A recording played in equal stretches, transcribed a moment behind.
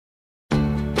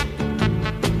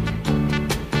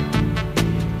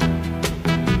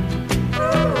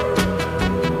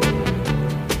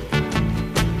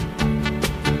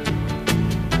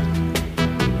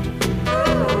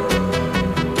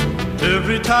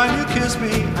time you kiss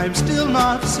me, I'm still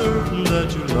not certain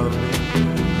that you love me.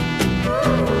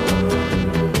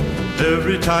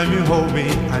 Every time you hold me,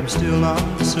 I'm still not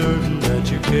certain that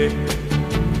you care.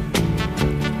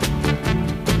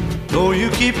 Though you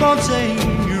keep on saying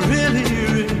you really,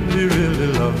 really, really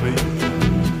love me.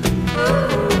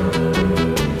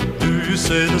 Do you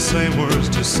say the same words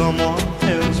to someone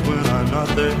else when I'm not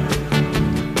there?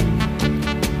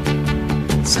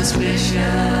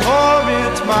 Suspicion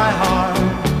torments my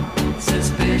heart.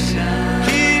 Suspicion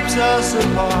keeps us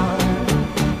apart.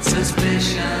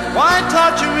 Suspicion Why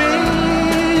torture me?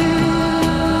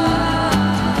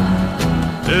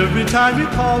 Every time you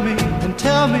call me and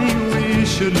tell me we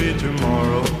should meet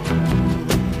tomorrow,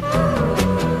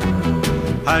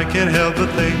 I can't help but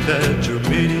think that you're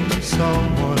meeting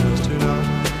someone else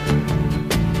tonight.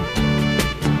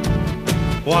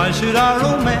 Why should our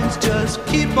romance just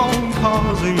keep on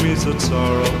causing me such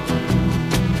sorrow?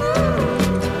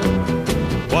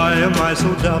 Why am I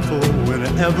so doubtful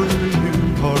whenever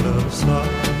you part aside?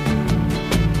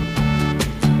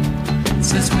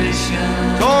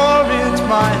 Suspicion torments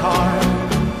my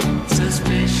heart.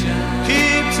 Suspicion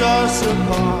keeps us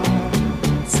apart.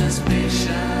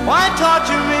 Suspicion Why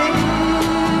torture me?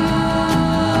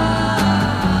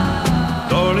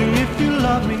 Darling, if you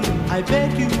love me, I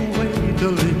beg you wait a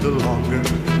little longer.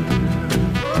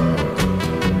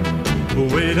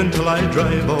 Wait until I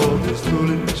drive all these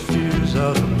foolish fears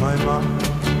out of my mind.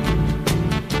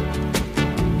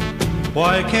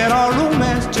 Why can't our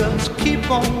romance just keep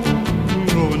on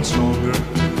growing stronger?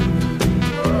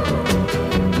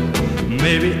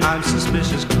 Maybe I'm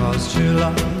suspicious 'cause your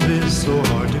love is so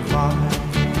hard to find.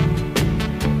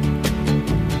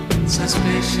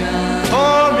 Suspicion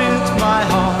torments my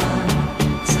heart.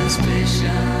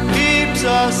 Suspicion keeps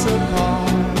us apart.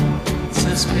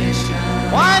 Suspicion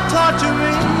Why torture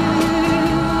me?